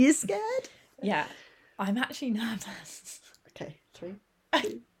You scared? Yeah. I'm actually nervous. Okay, 3,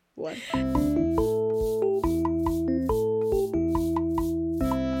 2, 1.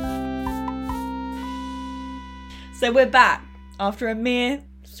 So we're back after a mere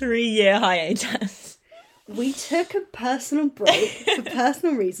 3-year hiatus. We took a personal break for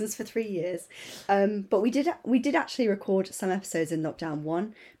personal reasons for 3 years, but we did actually record some episodes in lockdown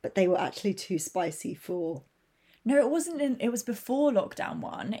 1, but they were actually too spicy for. No, it wasn't. It was before lockdown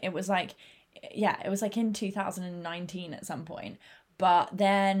 1. It was like in 2019 at some point. But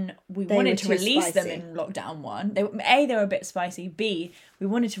then we wanted to release them in lockdown 1. They were a bit spicy. B, we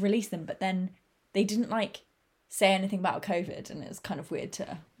wanted to release them, but then they didn't say anything about COVID, and it was kind of weird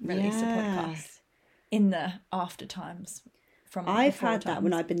to release a podcast in the after times. I've had that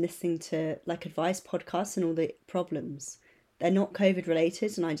when I've been listening to advice podcasts and all the problems. They're not COVID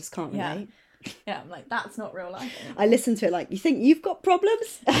related, and I just can't relate. Yeah, I'm like, that's not real life anymore. I listen to it you think you've got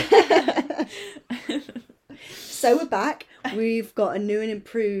problems? So we're back. We've got a new and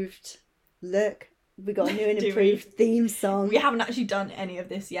improved look. We got a new and improved theme song. We haven't actually done any of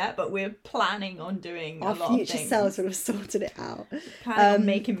this yet, but we're planning on doing our a lot of things. Our future selves would have sorted it out. Planning on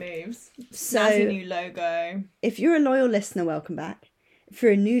making moves. Snazzy new logo. If you're a loyal listener, welcome back. If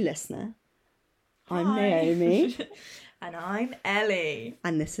you're a new listener, I'm Naomi. And I'm Ellie.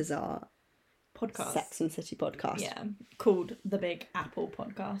 And this is our podcast. Sex and City podcast. Yeah, called The Big Apple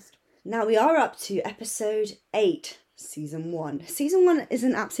Podcast. Now we are up to episode 8, season 1. Season 1 is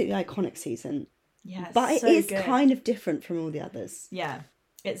an absolutely iconic season. Yeah, but it is good. Kind of different from all the others. Yeah,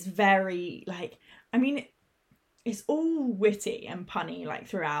 it's very it's all witty and punny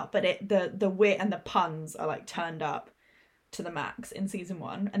throughout, but the wit and the puns are turned up to the max in season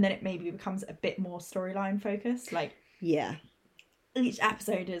 1, and then it maybe becomes a bit more storyline focused. Yeah, each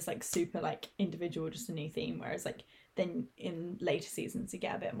episode is super individual, just a new theme, whereas then in later seasons you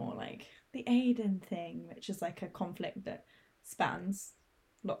get a bit more the Aiden thing, which is a conflict that spans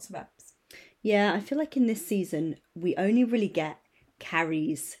lots of episodes. Yeah, I feel in this season we only really get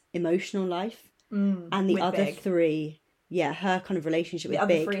Carrie's emotional life, and the other Big. 3, her kind of relationship with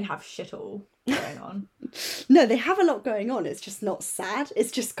Big. The other 3 have shit all going on. No, they have a lot going on. It's just not sad.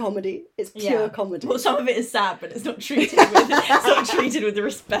 It's just comedy. It's pure comedy. Well, some of it is sad, but it's not treated with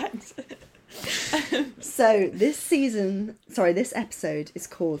respect. So this episode is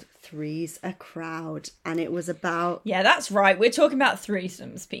called Three's a Crowd, and it was about... Yeah, that's right. We're talking about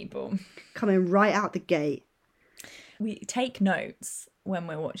threesomes, people. Coming right out the gate. We take notes when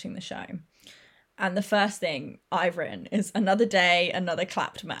we're watching the show. And the first thing I've written is another day, another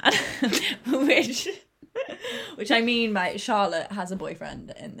clapped man. which I mean, Charlotte has a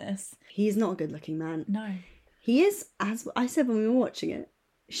boyfriend in this. He's not a good looking man. No. He is, as I said when we were watching it,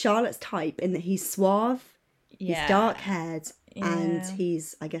 Charlotte's type in that he's suave, he's dark haired, and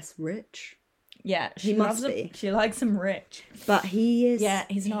he's, I guess, rich. Yeah, he must be. She likes him rich. But he is... Yeah,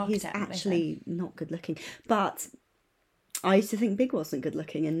 he's an architect. He's actually not good looking. But I used to think Big wasn't good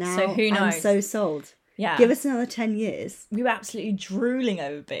looking, and now who knows? I'm so sold. Yeah. Give us another 10 years. We were absolutely drooling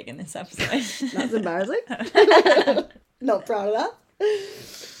over Big in this episode. That's embarrassing. Not proud of that.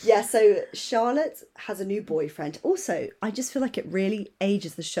 Yeah, so Charlotte has a new boyfriend. Also, I just feel it really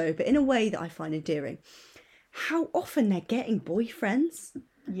ages the show, but in a way that I find endearing. How often they're getting boyfriends.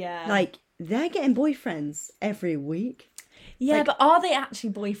 Yeah. They're getting boyfriends every week. Yeah, but are they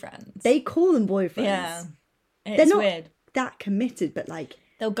actually boyfriends? They call them boyfriends. Yeah. They're not weird. That committed, but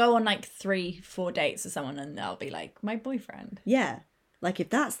they'll go on 3-4 dates with someone and they'll be my boyfriend. Yeah. If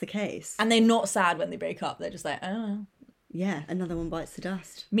that's the case. And they're not sad when they break up. They're just oh. Yeah, another one bites the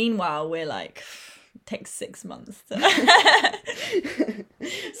dust. Meanwhile, we're takes 6 months to...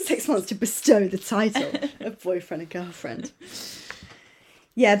 6 months to bestow the title of boyfriend and girlfriend.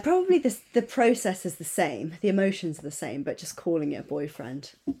 Yeah, probably the process is the same. The emotions are the same, but just calling it a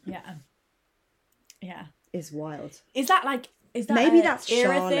boyfriend. Yeah. Yeah. Is wild. Is that maybe that's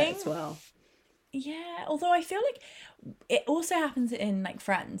Charlotte thing? As well? Yeah, although I feel it also happens in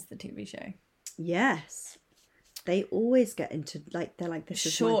Friends, the TV show. Yes. They always get into they're this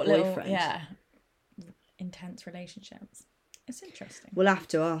is short my boyfriend. Little, intense relationships. It's interesting. We'll have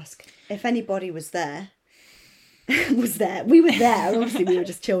to ask if anybody was there. We were there. Obviously, we were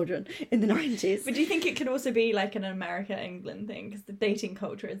just children in the 90s. But do you think it could also be an America-England thing? Because the dating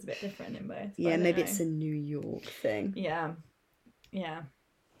culture is a bit different in both. Yeah, maybe it's a New York thing. Yeah,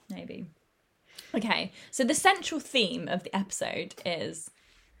 maybe. Okay, so the central theme of the episode is...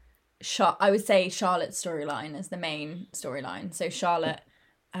 I would say Charlotte's storyline is the main storyline. So Charlotte,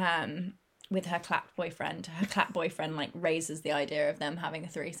 with her clapped boyfriend, raises the idea of them having a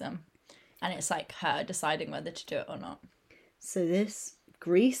threesome. And it's her deciding whether to do it or not. So this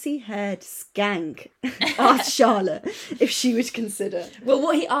greasy-haired skank asked Charlotte if she would consider. Well,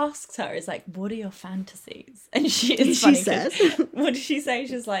 what he asks her is like, what are your fantasies? And She says, what did she say?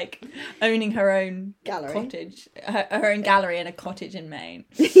 She's like owning her own gallery. Cottage, her own gallery in a cottage in Maine.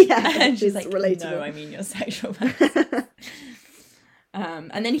 Yeah, and she's like, relatable. no, I mean your sexual fantasies.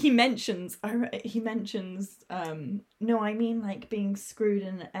 And then he mentions, no, I mean like being screwed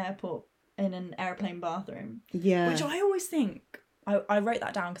in an airplane bathroom. Yeah. Which I always think, I wrote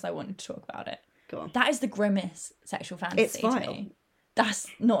that down because I wanted to talk about it. Go on. That is the grimmest sexual fantasy It's vile. to me. That's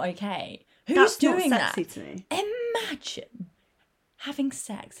not okay. Who's That's doing not sexy that? to me. Imagine having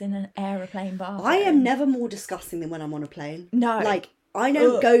sex in an aeroplane bathroom. I am never more disgusting than when I'm on a plane. No. Like, I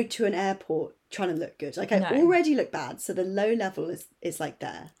don't go to an airport trying to look good. Like, I already look bad, so the low level is like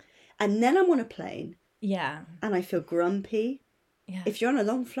there. And then I'm on a plane. Yeah. And I feel grumpy. Yeah. If you're on a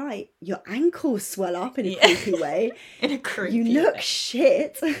long flight, your ankles swell up in a creepy way. In a creepy You look way.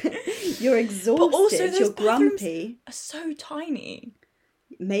 shit. You're exhausted. But also, those you're grumpy. Are so tiny.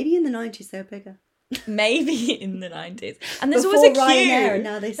 Maybe in the 90s they were bigger. Maybe in the 90s. And there's Before always a queue. Ryanair, and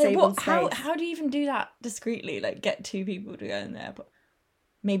now they save on space. How do you even do that discreetly? Like, get two people to go in the airport?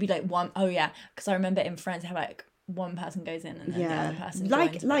 Maybe like one. Oh yeah, because I remember in Friends how like one person goes in and then the other person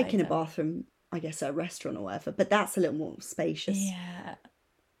joins like in a later. bathroom, I guess, at a restaurant or whatever. But that's a little more spacious. Yeah,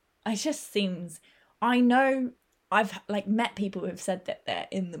 it just seems. I know I've like met people who've said that they're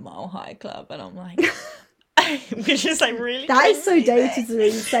in the Mile High Club, and I'm like, which is like really. That is so dated to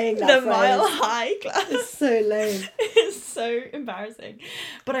me saying that. The Mile High Club. It's so lame. It's so embarrassing.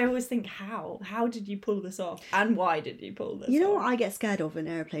 But I always think, how did you pull this off, and why did you pull this off? You know what I get scared of in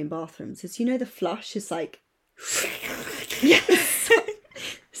airplane bathrooms is, you know, the flush is like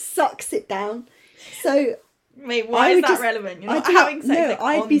sucks it down. So wait, why is that relevant? You're not having sex. No, like,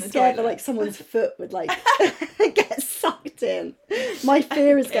 I'd be scared that toilet. like someone's foot would like get sucked in. My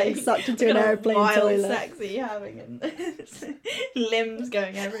fear is getting sucked into an airplane toilet. Sex are you having? And limbs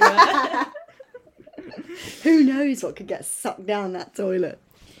going everywhere. Who knows what could get sucked down that toilet?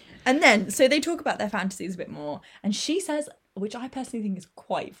 And then, so they talk about their fantasies a bit more, and she says, which I personally think is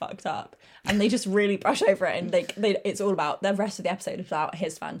quite fucked up, and they just really brush over it, and it's all about, the rest of the episode is about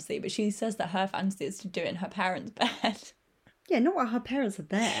his fantasy, but she says that her fantasy is to do it in her parents' bed. Yeah, not while her parents are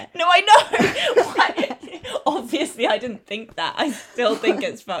there. No, I know! Why? Obviously, I didn't think that. I still think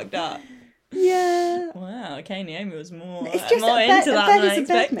it's fucked up. Yeah. Wow, okay, Naomi was more It's just into that than I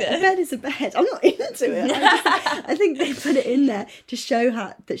expected. A bed is a bed. I'm not into it. I think they put it in there to show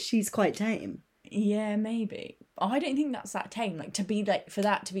her that she's quite tame. Yeah, maybe. I don't think that's that tame. Like, to be like, for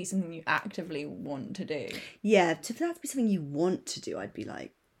that to be something you actively want to do. Yeah, for that to be something you want to do, I'd be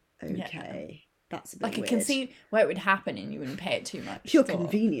like, okay, yeah. That's a bit like, weird. I can see where it would happen and you wouldn't pay it too much. Pure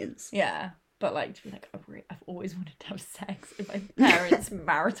convenience. Yeah. But like, to be like, I've always wanted to have sex in my parents'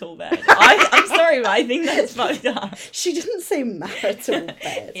 marital bed. I'm sorry, but I think that's fucked up. She didn't say marital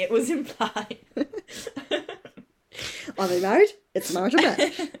bed. It was implied. Are they married? It's a marital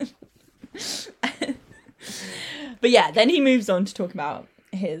bed. But yeah, then he moves on to talk about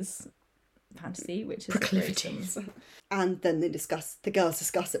his fantasy, which is proclivities. And then the girls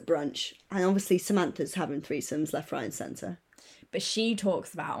discuss at brunch. And obviously Samantha's having threesomes left, right and centre. But she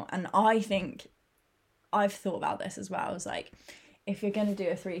talks about, and I think I've thought about this as well, is like, if you're going to do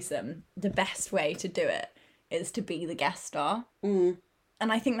a threesome, the best way to do it is to be the guest star. Mm.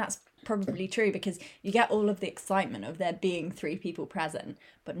 And I think that's probably true, because you get all of the excitement of there being three people present,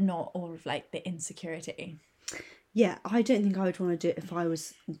 but not all of like the insecurity. Yeah, I don't think I would want to do it if I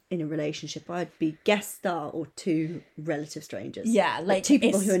was in a relationship. I'd be guest star or two relative strangers. Yeah, like two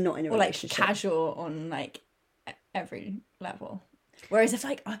people who are not in a relationship. Or like casual on like every level. Whereas if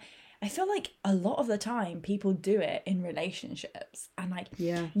like I feel like a lot of the time people do it in relationships, and like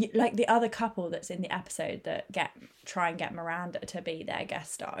like the other couple that's in the episode that try and get Miranda to be their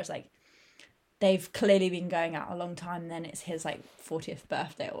guest star is like, they've clearly been going out a long time, and then it's his like 40th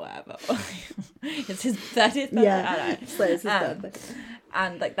birthday or whatever. It's his 30th birthday. Yeah, I don't know. so it's his birthday.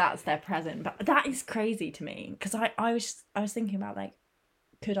 And like that's their present. But that is crazy to me, because I was thinking about like,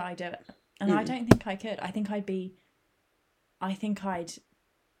 could I do it? And I don't think I could. I think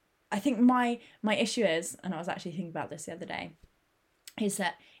my issue is, and I was actually thinking about this the other day, is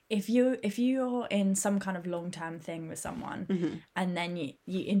that if you're in some kind of long-term thing with someone, and then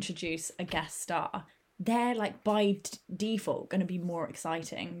you introduce a guest star, they're like by default going to be more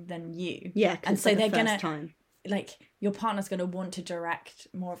exciting than you. Yeah, and so they're going to time. Like, your partner's going to want to direct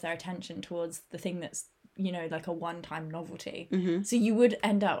more of their attention towards the thing that's, you know, like a one-time novelty. So you would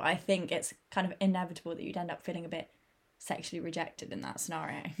end up, I think it's kind of inevitable that you'd end up feeling a bit sexually rejected in that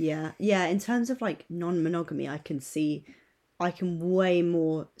scenario. Yeah, in terms of like non-monogamy, I can see I can way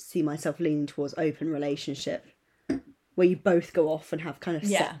more see myself leaning towards open relationship where you both go off and have kind of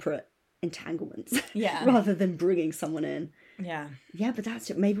separate entanglements rather than bringing someone in. Yeah. Yeah, but that's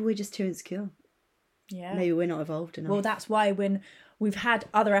it. Maybe we're just too insecure. Yeah. Maybe we're not evolved enough. Well, that's why when we've had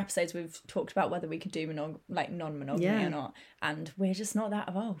other episodes, we've talked about whether we could do non-monogamy or not, and we're just not that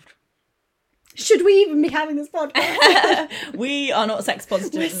evolved. Should we even be having this podcast? We are not sex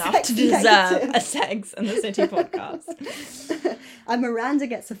positive enough to deserve a Sex and the City podcast. And Miranda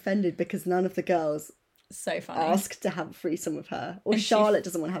gets offended because none of the girls so funny asked to have a threesome with her, or and Charlotte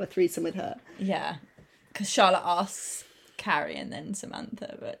doesn't want to have a threesome with her. Yeah, because Charlotte asks Carrie and then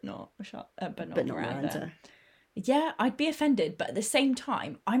Samantha, but not Miranda. Yeah, I'd be offended, but at the same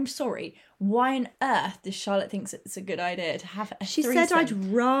time, I'm sorry. Why on earth does Charlotte think it's a good idea to have a threesome? She said, "I'd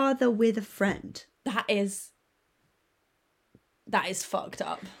rather with a friend." That is fucked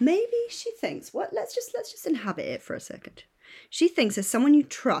up. Maybe she thinks, what? Let's just inhabit it for a second. She thinks there's someone you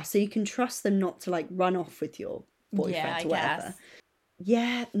trust, so you can trust them not to like run off with your boyfriend or whatever. Guess.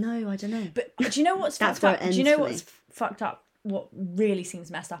 Yeah, no, I don't know. But do you know what's fucked up? Do you know what's fucked up? What really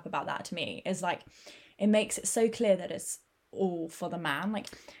seems messed up about that to me is like, it makes it so clear that it's all for the man. Like,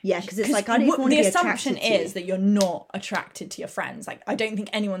 yeah, because it's like, I don't want to be attracted to you. The assumption is that you're not attracted to your friends. Like, I don't think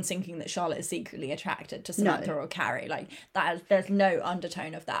anyone's thinking that Charlotte is secretly attracted to Samantha or Carrie. Like, there's no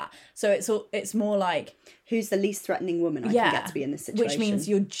undertone of that. So it's more like, who's the least threatening woman I can get to be in this situation? Which means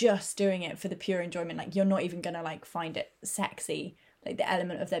you're just doing it for the pure enjoyment. Like, you're not even gonna like find it sexy. Like the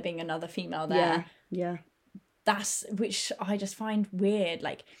element of there being another female there. Yeah. That's, which I just find weird.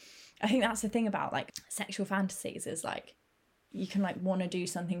 Like, I think that's the thing about like sexual fantasies is like, you can like want to do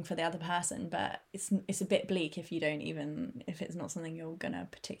something for the other person, but it's a bit bleak if it's not something you're gonna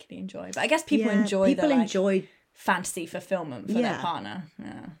particularly enjoy. But I guess people enjoy fantasy fulfillment for their partner.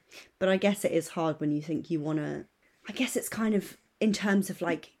 Yeah. But I guess it is hard when you think you want to, I guess it's kind of in terms of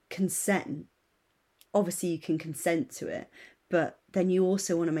like consent. Obviously you can consent to it, but then you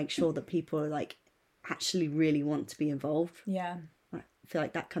also want to make sure that people are like actually really want to be involved. Yeah. I feel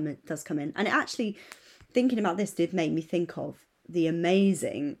like that does come in. And it actually, thinking about this did make me think of the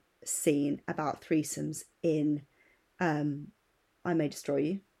amazing scene about threesomes in I May Destroy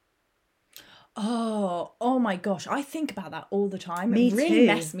You. Oh my gosh. I think about that all the time. Me it really too.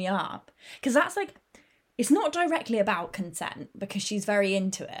 messed me up. Because that's like, it's not directly about consent because she's very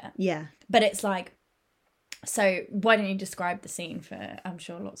into it. Yeah. But it's like, so why don't you describe the scene for, I'm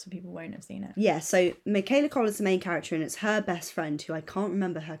sure lots of people won't have seen it. Yeah, so Michaela Coel is the main character and it's her best friend who I can't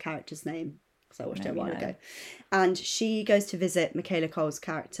remember her character's name because I watched it a while ago. And she goes to visit Michaela Coel's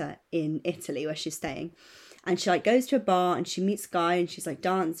character in Italy where she's staying. And she like goes to a bar and she meets a guy and she's like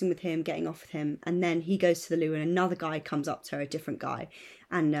dancing with him, getting off with him. And then he goes to the loo and another guy comes up to her, a different guy.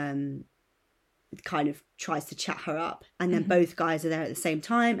 And kind of tries to chat her up, and then both guys are there at the same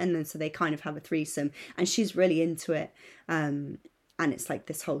time, and then so they kind of have a threesome and she's really into it, and it's like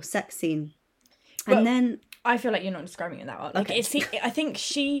this whole sex scene. And but then I feel like you're not describing it that well. Like, okay. I think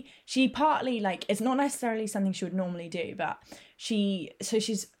she partly, like, it's not necessarily something she would normally do, but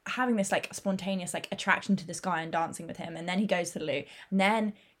she's having this like spontaneous like attraction to this guy and dancing with him, and then he goes to the loo, and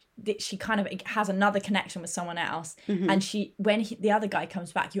then she kind of has another connection with someone else, and the other guy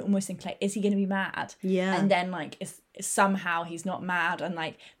comes back, you almost think like, is he going to be mad? Yeah. And then like somehow he's not mad, and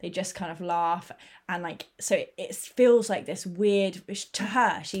like they just kind of laugh, and like so it feels like this weird, to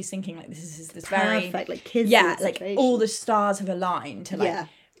her she's thinking like this is this perfect, very like kids like all the stars have aligned to like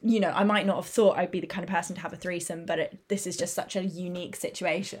you know, I might not have thought I'd be the kind of person to have a threesome, but this is just such a unique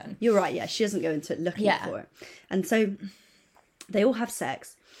situation. You're right, yeah, she doesn't go into it looking for it. And so they all have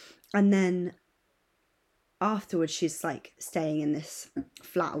sex. And then afterwards, she's like staying in this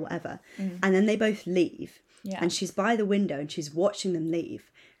flat or whatever. And then they both leave. Yeah. And she's by the window and she's watching them leave.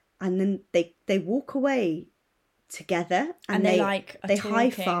 And then they walk away together. And they high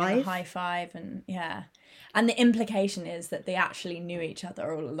five. And yeah. And the implication is that they actually knew each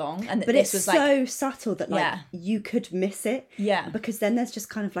other all along. And but it's so subtle that like you could miss it. Yeah. Because then there's just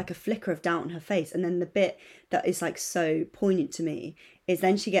kind of like a flicker of doubt on her face. And then the bit that is like so poignant to me is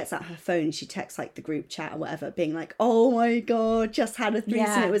then she gets out her phone and she texts like the group chat or whatever, being like, oh my God, just had a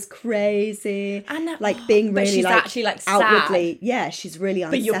threesome. It was crazy. And like being really she's like actually like outwardly. Sad. Yeah, she's really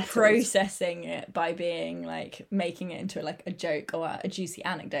unsettled. But you're processing it by being like making it into like a joke or a juicy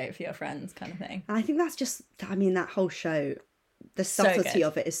anecdote for your friends kind of thing. And I think that's just, I mean, that whole show, the subtlety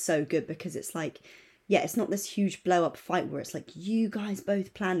of it is so good because it's like, yeah, it's not this huge blow up fight where it's like, you guys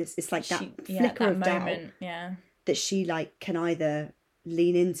both plan this. It's like that flicker of moment, doubt that she like can either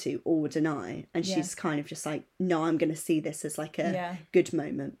lean into or deny. And she's kind of just like, no, I'm going to see this as like a good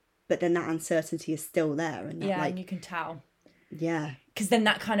moment. But then that uncertainty is still there. And that, like, and you can tell. Yeah. Because then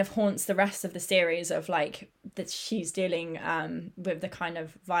that kind of haunts the rest of the series of like that she's dealing with the kind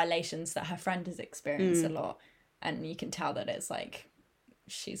of violations that her friend has experienced a lot, and you can tell that it's like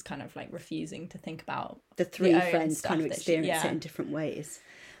she's kind of like refusing to think about the three friends kind of experience it in different ways.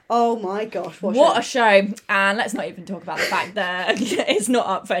 Oh my gosh, what a show. And let's not even talk about the fact that it's not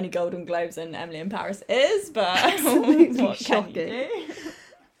up for any Golden Globes and Emily in Paris is, but what shocking. Can you do?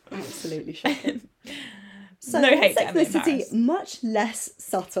 Absolutely shocking. So no hate Sex and the City, much less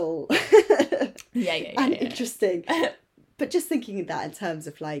subtle and interesting. But just thinking of that in terms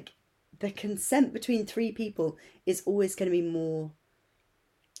of like the consent between three people is always going to be more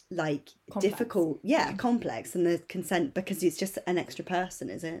like complex. Difficult, complex than the consent, because it's just an extra person,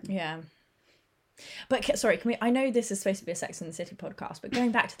 is it? Yeah. But sorry, can we? I know this is supposed to be a Sex and the City podcast, but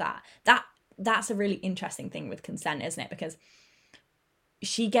going back to that's a really interesting thing with consent, isn't it? Because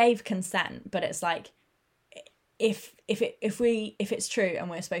she gave consent, but it's like if it's true and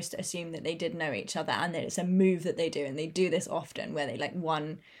we're supposed to assume that they did know each other and that it's a move that they do, and they do this often where they like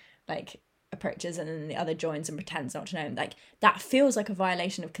one like approaches and then the other joins and pretends not to know him, like that feels like a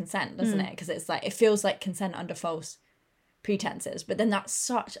violation of consent, doesn't it? Because it's like it feels like consent under false pretenses, but then that's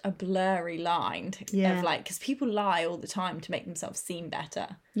such a blurry line of like, because people lie all the time to make themselves seem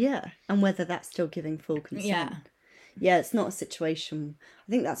better, and whether that's still giving full consent. It's not a situation.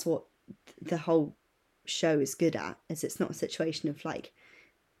 I think that's what the whole show is good at, is it's not a situation of like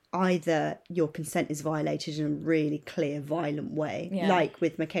either your consent is violated in a really clear violent way, like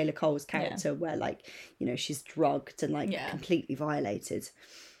with Michaela Cole's character, where like, you know, she's drugged and like completely violated,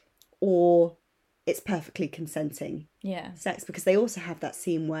 or it's perfectly consenting sex. Because they also have that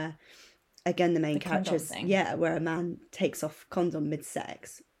scene where, again, the main characters, where a man takes off condom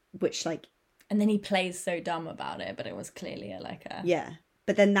mid-sex, which like, and then he plays so dumb about it, but it was clearly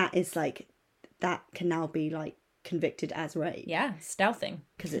but then that is like, that can now be like convicted as rape. Stealthing,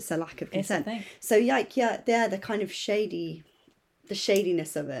 because it's a lack of consent. So like they're the kind of the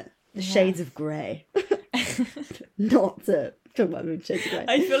shadiness of it, the shades of grey. Not to talk about shades of grey.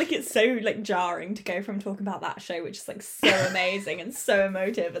 I feel like it's so like jarring to go from talking about that show, which is like so amazing and so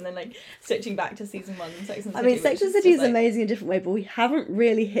emotive, and then like switching back to season 1 and Sex and the City. I mean, Sex and the City is amazing in a different way, but we haven't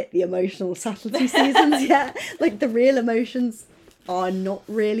really hit the emotional subtlety seasons yet. Like the real emotions are not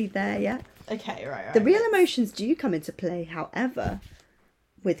really there yet. Okay, right. The real emotions do come into play, however,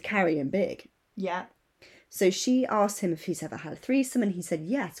 with Carrie and Big. Yeah. So she asked him if he's ever had a threesome, and he said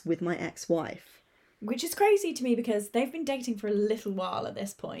yes, with my ex-wife. Which is crazy to me, because they've been dating for a little while at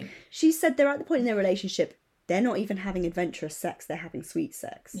this point. She said they're at the point in their relationship, they're not even having adventurous sex, they're having sweet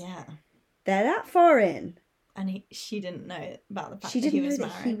sex. Yeah. They're that far in. And she didn't know about the fact that he was married. She didn't know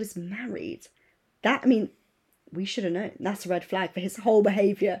that he was married. That, I mean, we should have known. That's a red flag for his whole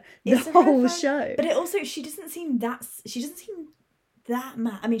behaviour, the whole show. But it also, she doesn't seem that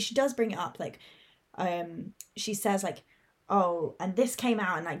mad. I mean, she does bring it up, like, she says, like, oh, and this came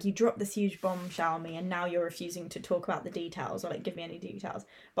out, and, like, you dropped this huge bombshell on me, and now you're refusing to talk about the details, or, like, give me any details.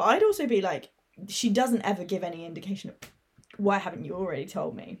 But I'd also be like, she doesn't ever give any indication of, why haven't you already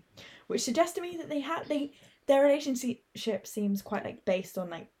told me? Which suggests to me that their relationship seems quite, like, based on,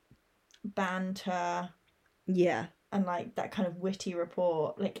 like, banter. Yeah. And like that kind of witty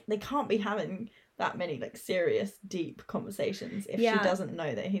rapport. Like they can't be having that many like serious, deep conversations if she doesn't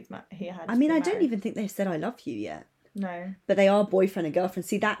know that he had. I mean, I don't even think they've said I love you yet. No. But they are boyfriend and girlfriend.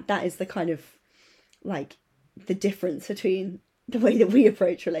 See, that is the kind of like the difference between the way that we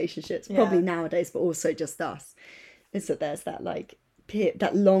approach relationships, probably nowadays, but also just us, is that there's that like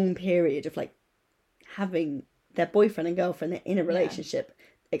that long period of like having their boyfriend and girlfriend, they're in a relationship,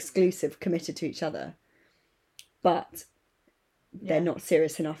 exclusive, committed to each other. But they're not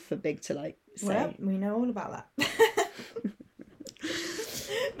serious enough for Big to like say. Well, we know all about that.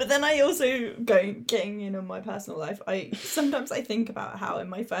 But then I also getting in on my personal life. Sometimes I think about how in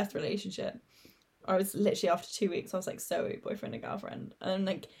my first relationship, I was literally after 2 weeks, I was like so boyfriend and girlfriend, and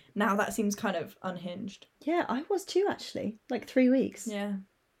like now that seems kind of unhinged. Yeah, I was too actually. Like 3 weeks. Yeah.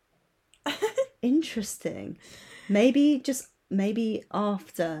 Interesting. Maybe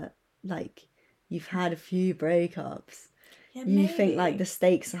after like you've had a few breakups, you think like the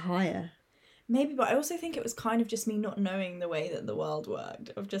stakes are higher. Maybe, but I also think it was kind of just me not knowing the way that the world worked,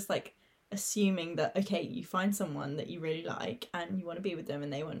 of just like assuming that, okay, you find someone that you really like and you want to be with them,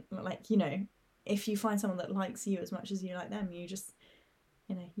 and they want, like, you know, if you find someone that likes you as much as you like them, you just,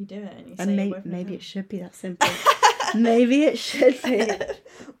 you know, you do it and you say you're boyfriend. Maybe it should be that simple. Maybe it should be.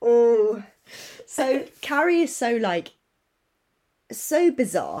 Oh, so Carrie is so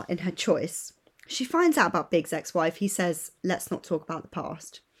bizarre in her choice. She finds out about Big's ex-wife. He says, let's not talk about the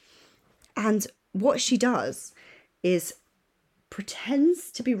past. And what she does is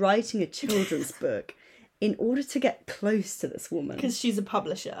pretends to be writing a children's book in order to get close to this woman. Because she's a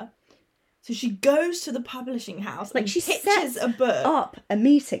publisher. So she goes to the publishing house, like, she pitches a book. Up a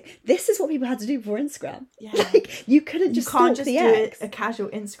meeting. This is what people had to do before Instagram. Yeah. Like, you couldn't just stalk the ex. Do a casual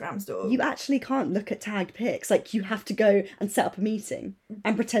Instagram stalk. You actually can't look at tagged pics. Like, you have to go and set up a meeting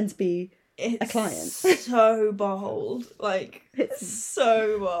and pretend to be a client. So bold. Like, it's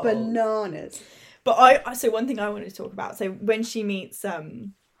so bold. Bananas. But so one thing I wanted to talk about, so when she meets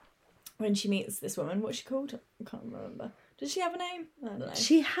this woman, what's she called? I can't remember. Does she have a name? I don't know.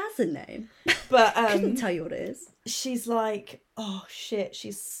 She has a name. But I couldn't tell you what it is. She's like, oh shit,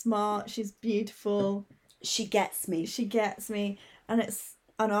 she's smart, she's beautiful. She gets me. And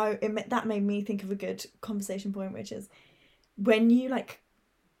that made me think of a good conversation point, which is when you like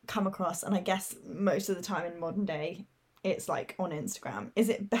come across, and I guess most of the time in modern day, it's like on Instagram. Is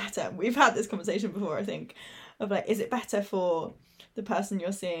it better? We've had this conversation before, I think, of like, is it better for the person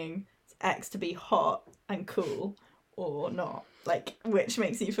you're seeing ex to be hot and cool or not? Like, which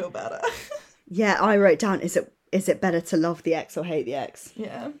makes you feel better? Yeah, I wrote down, is it better to love the ex or hate the ex?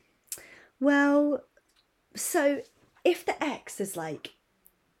 Yeah. Well, so if the ex is like,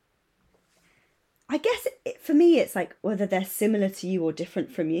 I guess for me it's like whether they're similar to you or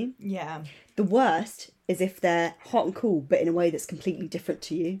different from you. Yeah. The worst is if they're hot and cool but in a way that's completely different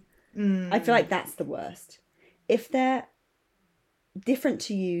to you. I feel like that's the worst. If they're different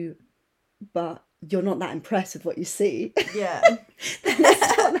to you but you're not that impressed with what you see. Yeah. Then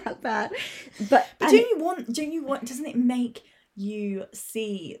it's not that bad. But don't you want, doesn't it make you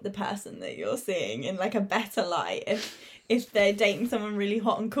see the person that you're seeing in like a better light if they're dating someone really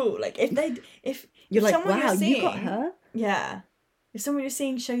hot and cool? Like if you're like, someone wow, you're seeing, you got her? Yeah. If someone you're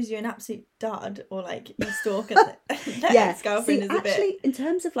seeing shows you an absolute dud, or like you stalk their ex-girlfriend is a bit... Actually, in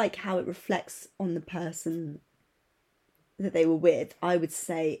terms of like how it reflects on the person that they were with, I would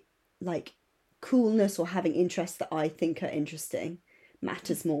say like coolness or having interests that I think are interesting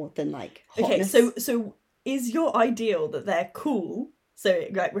matters more than like hotness. Okay, so is your ideal that they're cool, so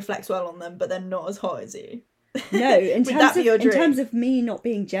it like reflects well on them, but they're not as hot as you? No, in terms of me not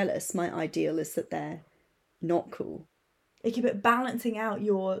being jealous, my ideal is that they're not cool. Okay, but balancing out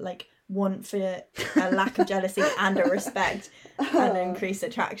your like want for a lack of jealousy and a respect and increased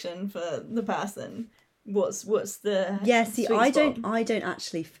attraction for the person. What's the see, I don't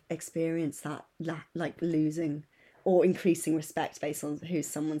actually experience that like losing or increasing respect based on who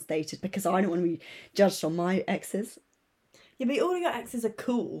someone's dated, because I don't want to be judged on my exes. Yeah, but all your exes are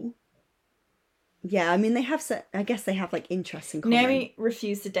cool. Yeah, I mean I guess they have like interests in common. Naomi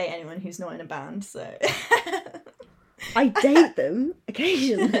refused to date anyone who's not in a band, so I date them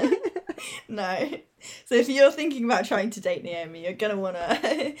occasionally. No. So if you're thinking about trying to date Naomi, you're going to want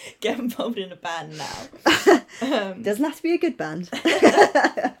to get involved in a band now. Doesn't have to be a good band.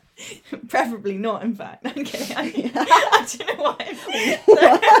 Preferably not, in fact. I'm kidding. I don't know why.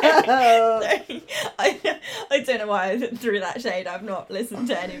 Sorry. I don't know why I threw that shade. I've not listened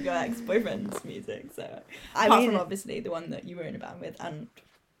to any of your ex-boyfriend's music. So apart from obviously the one that you were in a band with and...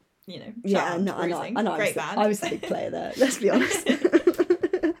 You know, yeah, I know. Great band. I was a big player there. Let's be honest.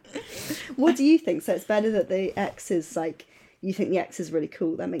 What do you think? So it's better that the ex is like, you think the ex is really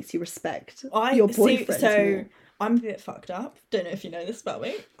cool. That makes you respect your boyfriend. So I'm a bit fucked up. Don't know if you know this about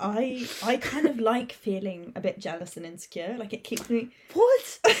me. I kind of like feeling a bit jealous and insecure. Like it keeps me.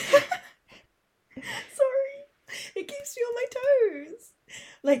 What? Sorry, it keeps me on my toes.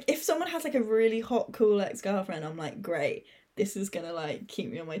 Like if someone has like a really hot, cool ex-girlfriend, I'm like, great. This is gonna like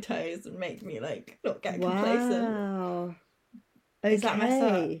keep me on my toes and make me like not get complacent. Wow. Okay. Is that messed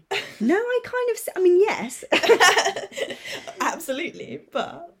up? No, I mean, yes. Absolutely,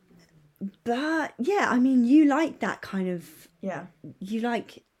 but yeah, I mean, you like that kind of... Yeah. You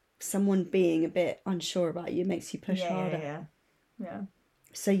like someone being a bit unsure about you. It makes you push harder. Yeah.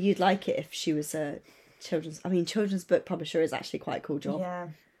 So you'd like it if she was a children's book publisher is actually quite a cool job. Yeah.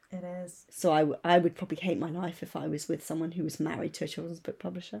 It is. So I would probably hate my life if I was with someone who was married to a children's book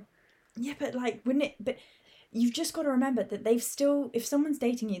publisher. Yeah, but like, wouldn't it... But you've just got to remember that they've still... If someone's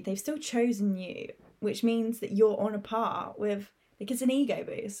dating you, they've still chosen you, which means that you're on a par with... Like, it's an ego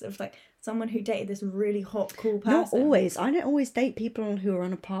boost of, like, someone who dated this really hot, cool person. Not always. I don't always date people who are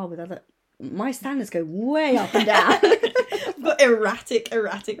on a par with other... My standards go way up and down. I've got erratic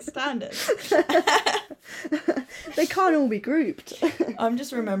standards. They can't all be grouped. I'm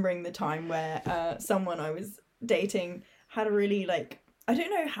just remembering the time where someone I was dating had a really, like... I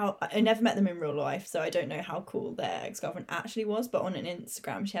don't know how... I never met them in real life, so I don't know how cool their ex-girlfriend actually was, but on an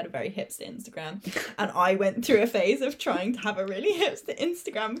Instagram, she had a very hipster Instagram, and I went through a phase of trying to have a really hipster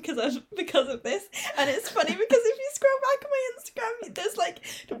Instagram because of this, and it's funny because if you scroll go back on my Instagram. There's like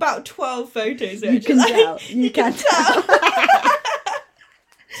about 12 photos. You can tell. You can tell.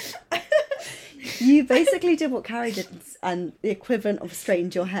 You basically did what Carrie did, and the equivalent of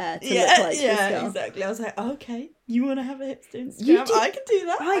straightened your hair to look like this girl. Exactly. I was like, okay, you want to have a hipster Instagram? I can do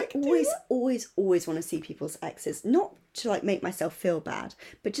that. I always want to see people's exes, not to like make myself feel bad,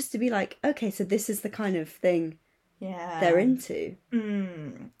 but just to be like, okay, so this is the kind of thing they're into.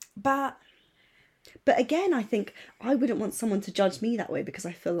 But again, I think I wouldn't want someone to judge me that way, because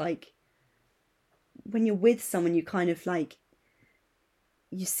I feel like when you're with someone, you kind of like,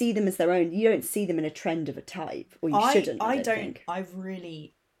 you see them as their own. You don't see them in a trend of a type, or you shouldn't. I don't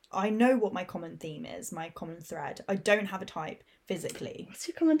think. I know what my common theme is, my common thread. I don't have a type physically. What's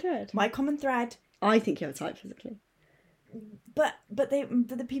your common thread? My common thread. I think you have a type physically. But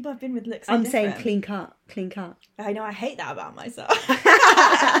the people I've been with look so I'm different. saying clean cut. I know, I hate that about myself.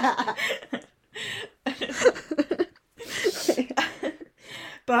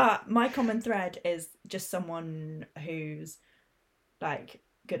 But my common thread is just someone who's like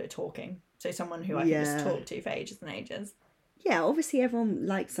good at talking. So someone who I can just talk to for ages and ages. Yeah, obviously everyone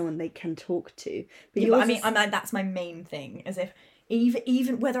likes someone they can talk to. But I mean, that's my main thing. As if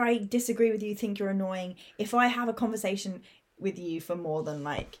even whether I disagree with you, think you're annoying, if I have a conversation with you for more than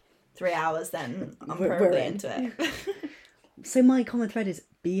like 3 hours, then I'm probably into it. So my common thread is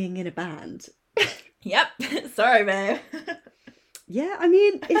being in a band. Yep. Sorry, babe. Yeah, I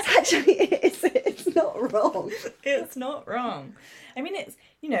mean, it's actually, it's not wrong. It's not wrong. I mean, it's,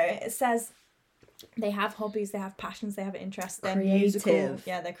 it says they have hobbies, they have passions, they have interests, they're musical.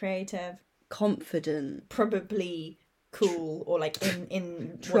 Yeah, they're creative. Confident. Probably cool, or like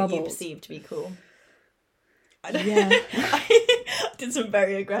in what you perceive to be cool. I did some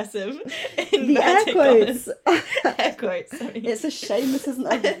very aggressive air quotes. Air quotes. Sorry. It's a shame this isn't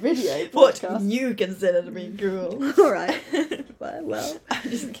a video podcast. What you consider to be cool. All right. Well, I'm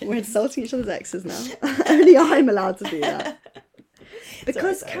just kidding. We're insulting each other's exes now. Only I'm allowed to do that.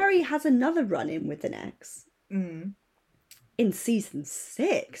 Because Carrie has another run-in with an ex. In season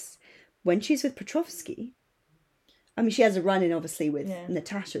 6, when she's with Petrovsky. I mean, she has a run-in, obviously, with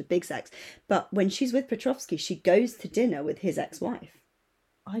Natasha, with Big's ex. But when she's with Petrovsky, she goes to dinner with his ex-wife.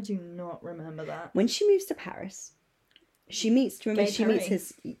 I do not remember that. When she moves to Paris, she meets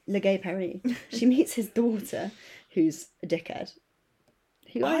his... Le Gay Paris. She meets his daughter, who's a dickhead.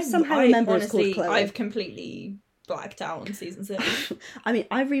 Who I somehow remember is called Chloe. I've completely blacked out on season 6. I mean,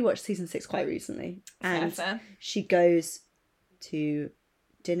 I rewatched season 6 quite recently. And fair. She goes to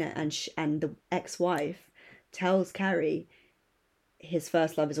dinner, and the ex-wife tells Carrie his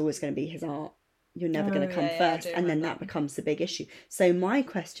first love is always going to be his art. You're never going to come first. And then that becomes the big issue. So my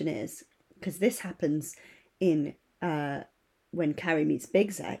question is, because this happens in when Carrie meets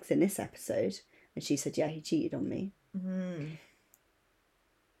Big's ex in this episode, and she said, yeah, he cheated on me.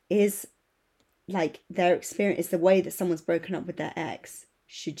 Is like their experience, is the way that someone's broken up with their ex,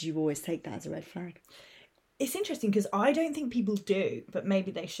 should you always take that as a red flag? It's interesting because I don't think people do, but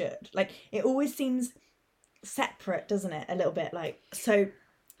maybe they should. Like, it always seems separate, doesn't it? A little bit, like, so.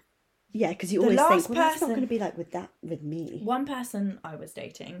 Yeah, because you always think, well, that's not going to be like with me. One person I was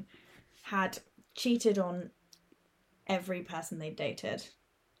dating had cheated on every person they dated.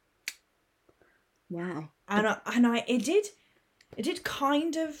 Wow. And it did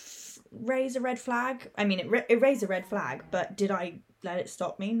kind of raise a red flag. I mean, it raised a red flag, but did I let it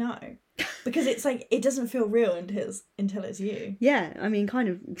stop me? No. Because it's like, it doesn't feel real until it's you. Yeah, I mean, kind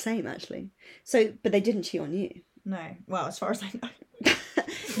of same, actually. So, but they didn't cheat on you? No. Well, as far as I know.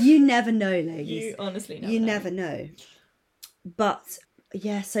 You never know, ladies. You honestly never know. But,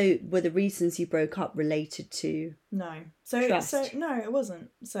 yeah, so were the reasons you broke up related to trust? So no, it wasn't.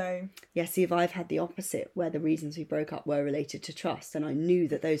 So yeah, see, if I've had the opposite, where the reasons we broke up were related to trust, and I knew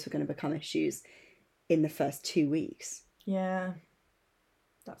that those were going to become issues in the first 2 weeks. Yeah.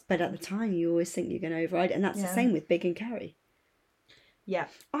 But at the time, you always think you're going to override, and that's the same with Big and Carrie. Yeah.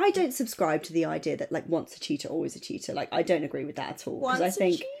 I don't subscribe to the idea that, like, once a cheater, always a cheater. Like, I don't agree with that at all. Once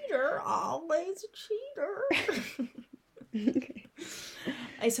a cheater, always a cheater. Okay.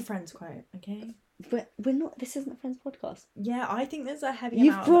 It's a Friends quote, okay? We're not, this isn't a Friends podcast. Yeah, I think there's a heavy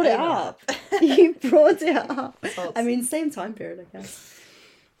You've amount brought of it up. You brought it up. False. I mean, same time period, I guess.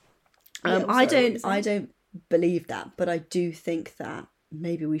 Yeah, I don't believe that, but I do think that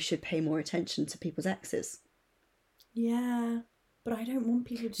maybe we should pay more attention to people's exes. Yeah, but I don't want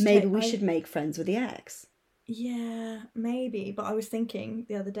people to. Maybe we should make friends with the ex. Yeah, maybe. But I was thinking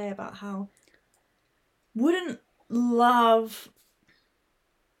the other day about how wouldn't love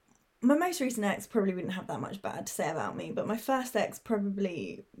my most recent ex probably wouldn't have that much bad to say about me, but my first ex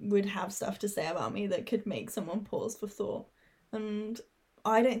probably would have stuff to say about me that could make someone pause for thought. And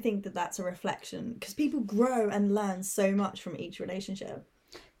I don't think that that's a reflection, because people grow and learn so much from each relationship.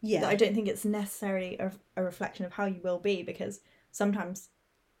 Yeah. I don't think it's necessarily a reflection of how you will be, because sometimes,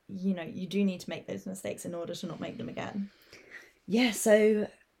 you know, you do need to make those mistakes in order to not make them again. Yeah, so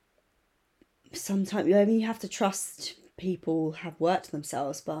sometimes, I mean, you have to trust people have worked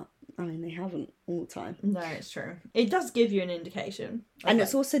themselves, but I mean, they haven't all the time. No, it's true. It does give you an indication. And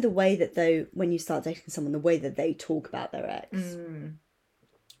it's also the way that, though, when you start dating someone, the way that they talk about their ex.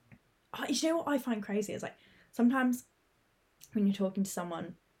 You know what I find crazy is, like, sometimes when you're talking to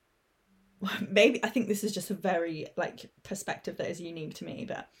someone, maybe I think this is just a very, like, perspective that is unique to me,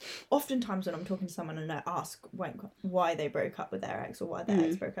 but oftentimes when I'm talking to someone and I ask why they broke up with their ex, or why their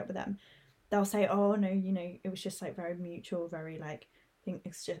ex broke up with them, they'll say, oh no, you know, it was just like very mutual, very like, I think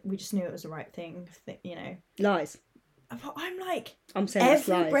it's just, we just knew it was the right thing, you know. Lies. But I'm like, I'm saying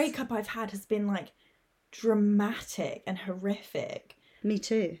every breakup I've had has been like dramatic and horrific. Me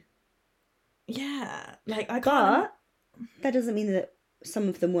too. Yeah, like I can't. But that doesn't mean that some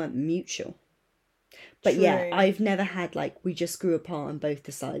of them weren't mutual. But true. Yeah, I've never had like, we just grew apart and both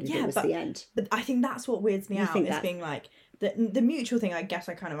decided it was the end. But I think that's what weirds me out, is being like, the mutual thing, I guess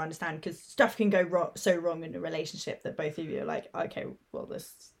I kind of understand, because stuff can go so wrong in a relationship that both of you are like, okay, well,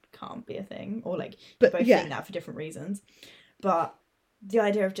 this can't be a thing, or like, both think that for different reasons. But the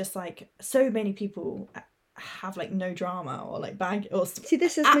idea of just like, so many people have like no drama, or like see,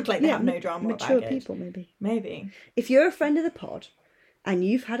 this is act like they have no drama, mature or baggage. People maybe if you're a friend of the pod and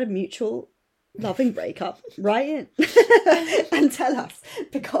you've had a mutual loving breakup, write in and tell us,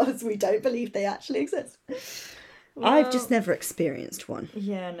 because we don't believe they actually exist. Well, I've just never experienced one.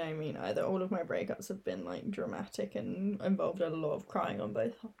 Yeah, no, me neither. All of my breakups have been like dramatic and involved a lot of crying on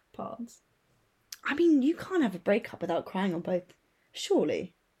both parts. I mean, you can't have a breakup without crying on both,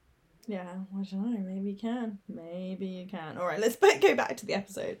 surely. Yeah, I don't know. Maybe you can. Maybe you can. All right, let's go back to the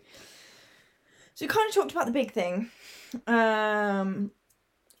episode. So we kind of talked about the big thing.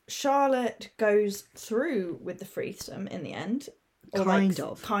 Charlotte goes through with the threesome in the end. Kind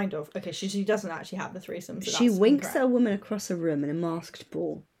of. Okay, she doesn't actually have the threesome. So she winks at a woman across a room in a masked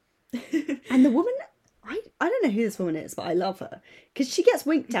ball. And the woman, I don't know who this woman is, but I love her. Because she gets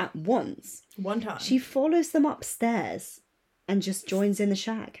winked at once. One time. She follows them upstairs and just joins in the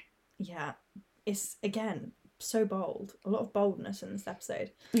shag. Yeah. It's, again, so bold. A lot of boldness in this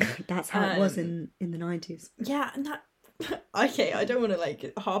episode. That's how it was in the 90s. Yeah, and that... Okay, I don't want to,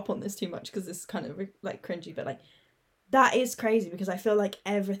 like, harp on this too much, because this is kind of, like, cringy, but, like, that is crazy, because I feel like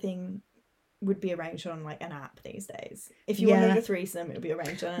everything would be arranged on, like, an app these days. If you wanted a threesome, it would be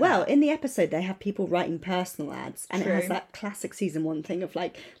arranged on an app. In the episode, they have people writing personal ads, and it has that classic season 1 thing of,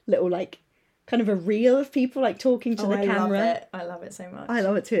 like, little, like, kind of a reel of people, like, talking to the camera. I love it so much. I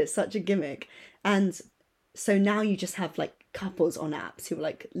love it too. It's such a gimmick. And so now you just have, like, couples on apps who are,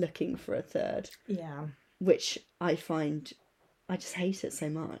 like, looking for a third. Yeah. Which I find, I just hate it so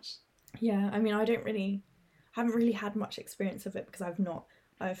much. Yeah, I mean, I haven't really had much experience of it, because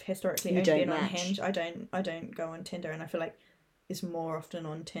I've historically only been on Hinge. I don't go on Tinder, and I feel like it's more often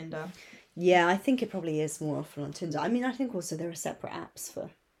on Tinder. Yeah, I think it probably is more often on Tinder. I mean, I think also there are separate apps for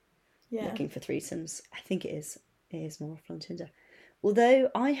looking for threesomes. I think it is more often on Tinder.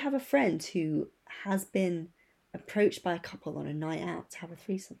 Although I have a friend who has been approached by a couple on a night out to have a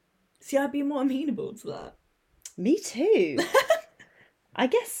threesome. See, I'd be more amenable to that. Me too. I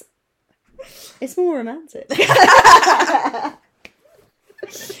guess it's more romantic. I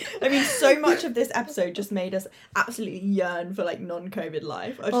mean, so much of this episode just made us absolutely yearn for, like, non-COVID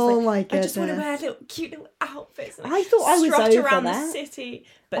life. I was just my goodness. I just want to wear cute little outfits. And, like, I thought I was over around that. The city.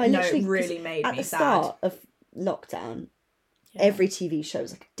 But no, it really made me sad. At the start of lockdown, every TV show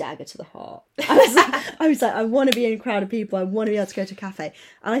was like a dagger to the heart. I was like, I want to be in a crowd of people. I want to be able to go to a cafe.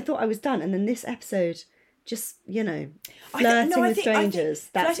 And I thought I was done. And then this episode, just, you know, flirting with strangers.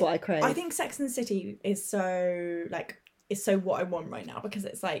 That's what I crave. I think Sex and the City is so, like, is so what I want right now, because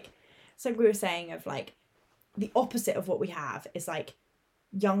it's like we were saying, of like the opposite of what we have is like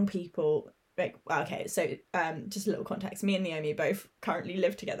young people, like, okay, so just a little context, me and Naomi both currently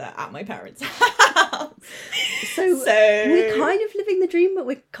live together at my parents' house. So we're kind of living the dream, but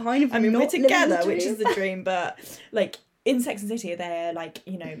we're kind of we're together, which is the dream. But like in Sex and the City, they're like,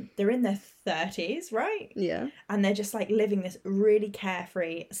 you know, they're in their 30s, right? Yeah. And they're just like living this really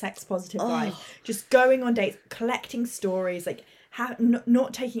carefree, sex positive life, just going on dates, collecting stories, like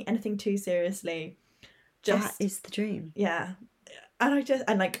not taking anything too seriously. That is the dream. Yeah.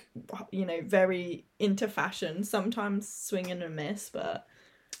 And like, you know, very into fashion, sometimes swing and a miss, but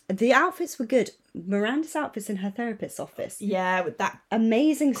The outfits were good. Miranda's outfits in her therapist's office. Yeah, with that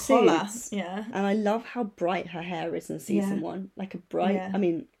amazing collar. suits. Yeah. And I love how bright her hair is in season 1. Like a bright, I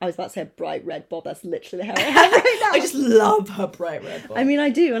mean, I was about to say a bright red bob. That's literally the hair I have right now. I just love her bright red bob. I mean, I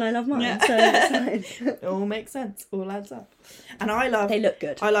do, and I love mine. So it's fine. It all makes sense. All adds up. And I love... They look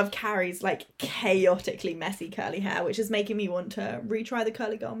good. I love Carrie's, like, chaotically messy curly hair, which is making me want to retry the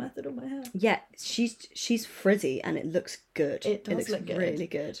curly girl method on my hair. Yeah, she's frizzy, and it looks good. It does look good. Really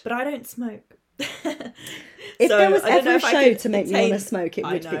good. But I don't smoke. If there was ever a show to make me want to smoke, it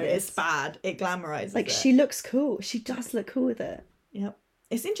would be this. It's bad. It glamorizes like, it. she looks cool. She does look cool with it. Yep.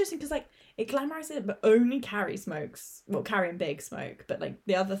 It's interesting because, like, it glamorizes it, but only Carrie smokes. Well, Carrie and Big smoke, but, like,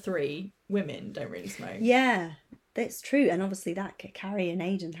 the other 3 women don't really smoke. Yeah, that's true. And obviously that Carrie and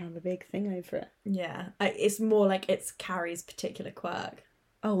Aiden have a big thing over it. Yeah. It's more like it's Carrie's particular quirk.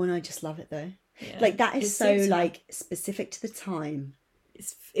 Oh, and I just love it, though. Yeah. Like, that is so, like, specific to the time.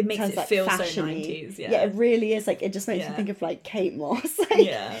 It makes it like feel fashion-y. so 90s. Yeah, it really is. Like, it just makes me think of, like, Kate Moss.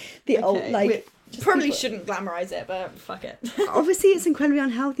 Like, the old, like... Probably shouldn't glamorize it, but fuck it. Obviously, it's incredibly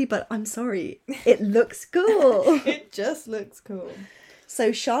unhealthy, but I'm sorry. It looks cool. It just looks cool.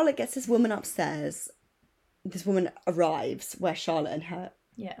 So Charlotte gets this woman upstairs. This woman arrives where Charlotte and her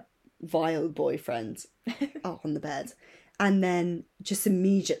vile boyfriend are on the bed. And then just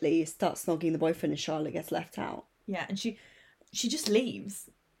immediately starts snogging the boyfriend and Charlotte gets left out. Yeah, and she just leaves.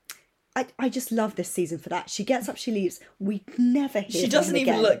 I just love this season for that. She gets up, she leaves. We never hear She doesn't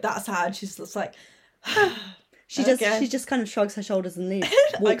even again. look that sad. She's just like... She just kind of shrugs her shoulders and leaves.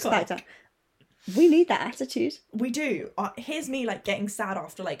 Walks back down. We need that attitude. We do. Here's me, like, getting sad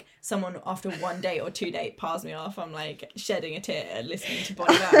after, like, someone after 1 date or 2 date passes me off. I'm, like, shedding a tear listening to Bon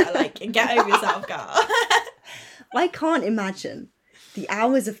Iver. Like, get over yourself, girl. I can't imagine the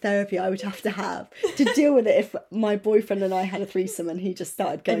hours of therapy I would have to deal with it if my boyfriend and I had a threesome and he just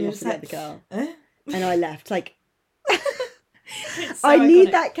started going off with the other girl. And I left. Like, so I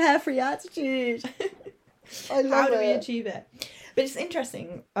need that carefree attitude. I love How do it. we achieve it? But it's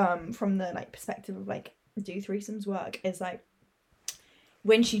interesting from the, like, perspective of, like, do threesomes work is, like,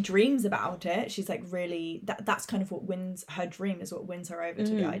 when she dreams about it, she's, like, really... That's kind of what wins... Her dream is what wins her over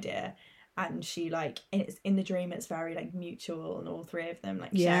to the idea. And she, like, in the dream, it's very, like, mutual, and all 3 of them,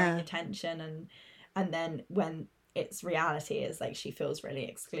 like, sharing attention, and then when it's reality, is like she feels really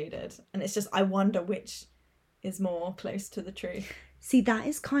excluded, and it's just, I wonder which is more close to the truth. See, that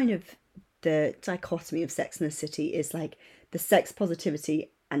is kind of the dichotomy of Sex and the City, is like the sex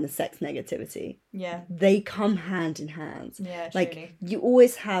positivity and the sex negativity. Yeah, they come hand in hand. Yeah, like truly. You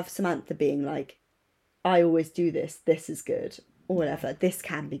always have Samantha being like, I always do this is good. Or whatever, this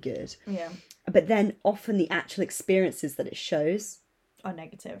can be good. Yeah. But then often the actual experiences that it shows are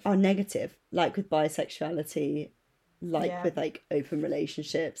negative. Like with bisexuality, like with, like, open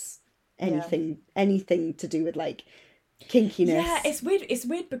relationships, anything to do with, like, kinkiness. Yeah, it's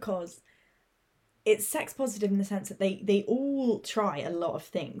weird because it's sex positive in the sense that they all try a lot of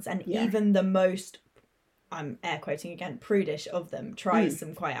things, and even the most, I'm air quoting again, prudish of them tries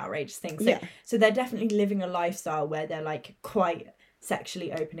some quite outrageous things. So they're definitely living a lifestyle where they're, like, quite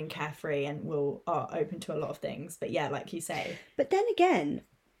sexually open and carefree and are open to a lot of things. But yeah, like you say. But then again,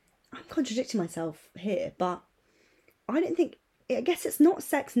 I'm contradicting myself here, but I guess it's not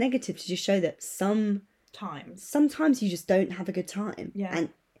sex negative to just show that sometimes you just don't have a good time. Yeah.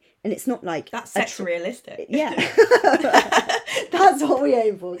 And it's not like... That's sex realistic. Yeah. That's what we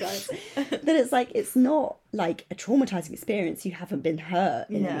aim for, guys. That it's like, it's not like a traumatizing experience. You haven't been hurt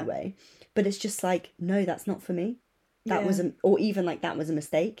in any way. But it's just like, no, that's not for me. That was or even like, that was a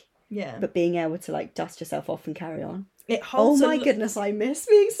mistake. Yeah. But being able to, like, dust yourself off and carry on. It holds goodness, I miss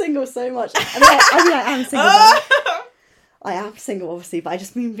being single so much. I am single. I am single, obviously, but I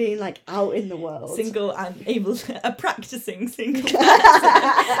just mean being, like, out in the world. Single and able to... A practising single.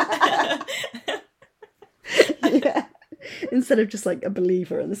 Yeah. Instead of just, like, a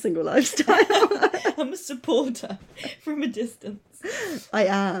believer in the single lifestyle. I'm a supporter from a distance. I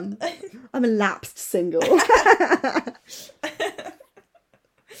am. I'm a lapsed single.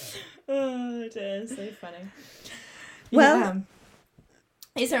 Oh dear, so funny. Well...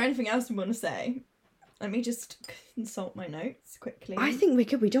 Is there anything else you want to say? Let me just consult my notes quickly. I think we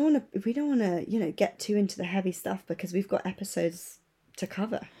could. We don't want to, get too into the heavy stuff because we've got episodes to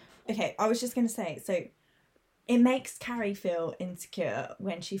cover. Okay, I was just going to say, so it makes Carrie feel insecure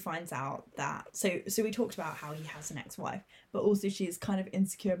when she finds out that... So we talked about how he has an ex-wife, but also she's kind of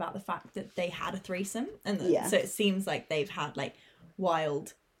insecure about the fact that they had a threesome. And so it seems like they've had, like,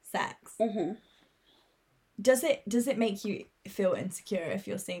 wild sex. Mm-hmm. Does it make you feel insecure if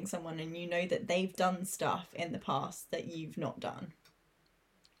you're seeing someone and you know that they've done stuff in the past that you've not done?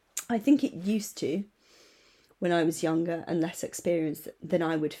 I think it used to, when I was younger and less experienced, then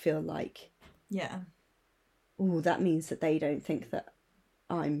I would feel like, yeah, oh, that means that they don't think that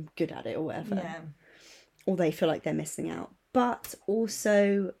I'm good at it or whatever. yeah. Or they feel like they're missing out. But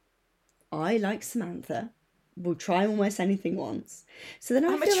also, I, like Samantha, will try almost anything once. So then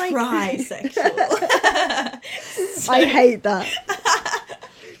I feel like... trisexual. I hate that.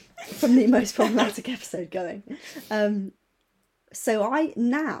 From the most problematic episode going. So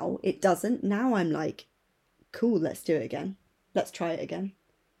now it doesn't. Now I'm like, cool, let's do it again. Let's try it again.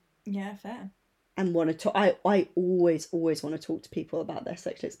 Yeah, fair. And want to talk. I always want to talk to people about their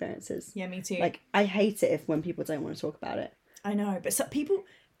sexual experiences. Yeah, me too. Like, I hate it when people don't want to talk about it. I know, but some people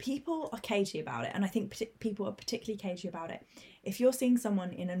are cagey about it, and I think people are particularly cagey about it. If you're seeing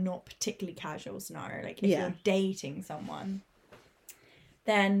someone in a not particularly casual scenario, like if you're dating someone,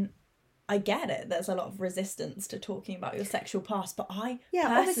 then I get it. There's a lot of resistance to talking about your sexual past, but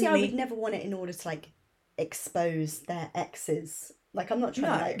obviously I would never want it in order to like expose their exes. Like, I'm not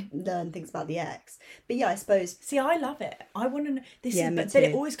trying to like learn things about the ex, but yeah, I suppose. See, I love it. I want to know this. Yeah, but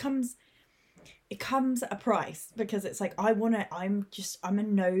it always comes. It comes at a price, because it's like I'm a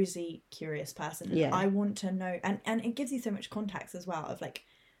nosy, curious person. Yeah. I want to know, and it gives you so much context as well of like,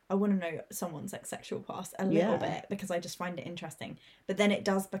 I want to know someone's like sexual past a little bit, because I just find it interesting. But then it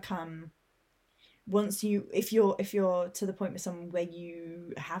does become, if you're to the point with someone where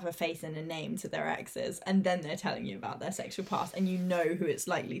you have a face and a name to their exes, and then they're telling you about their sexual past, and you know who it's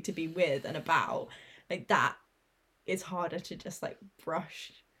likely to be with and about, like, that is harder to just like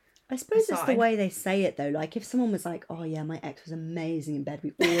brush. I suppose it's the way they say it though. Like, if someone was like, oh yeah, my ex was amazing in bed,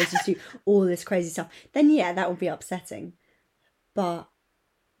 we always just do all this crazy stuff, then yeah, that would be upsetting. But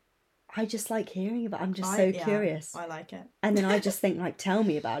I just like hearing about it. I'm just so curious. I like it. And then I just think, like, tell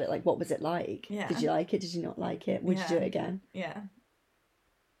me about it. Like, what was it like? Yeah. Did you like it? Did you not like it? Would you do it again? Yeah.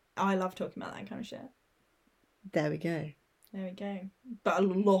 I love talking about that kind of shit. There we go. There we go. But a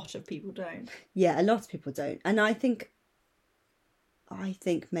lot of people don't. Yeah, a lot of people don't. And I think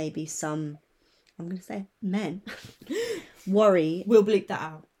maybe some, I'm going to say men, worry. We'll bleep that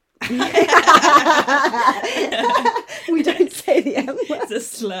out. We don't say the M word. It's a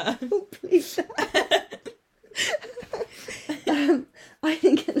slur. We'll bleep that. I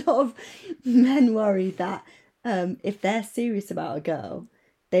think a lot of men worry that if they're serious about a girl,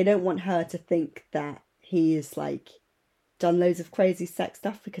 they don't want her to think that he is like done loads of crazy sex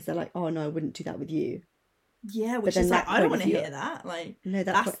stuff, because they're like, oh no, I wouldn't do that with you. Yeah, which is like, I don't want to hear that. Like, no,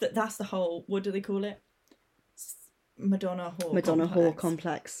 that's the whole, what do they call it? Madonna whore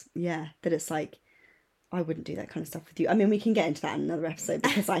complex. Yeah, that it's like, I wouldn't do that kind of stuff with you. I mean, we can get into that in another episode,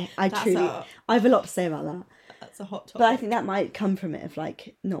 because I have a lot to say about that. That's a hot topic. But I think that might come from it, of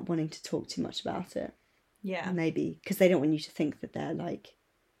like not wanting to talk too much about it. Yeah. Maybe because they don't want you to think that they're like.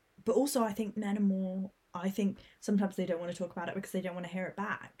 But also, I think men are more. I think sometimes they don't want to talk about it because they don't want to hear it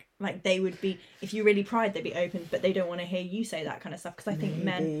back. Like, they would be, if you really pried, they'd be open, but they don't want to hear you say that kind of stuff, because I think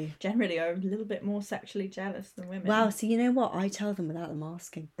men generally are a little bit more sexually jealous than women. Wow, so you know what? I tell them without them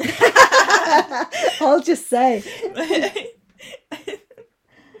asking. I'll just say. But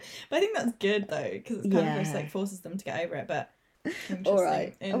I think that's good though, because it kind of just like forces them to get over it. But interesting. All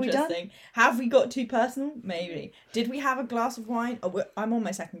right, are we done? Have we got too personal? Maybe. Did we have a glass of wine? Oh, I'm on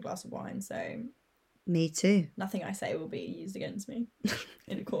my second glass of wine, so. Me too. Nothing I say will be used against me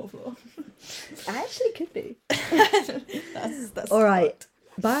in a court of law. I actually could be. That's all right.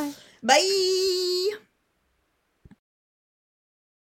 Bye. Bye.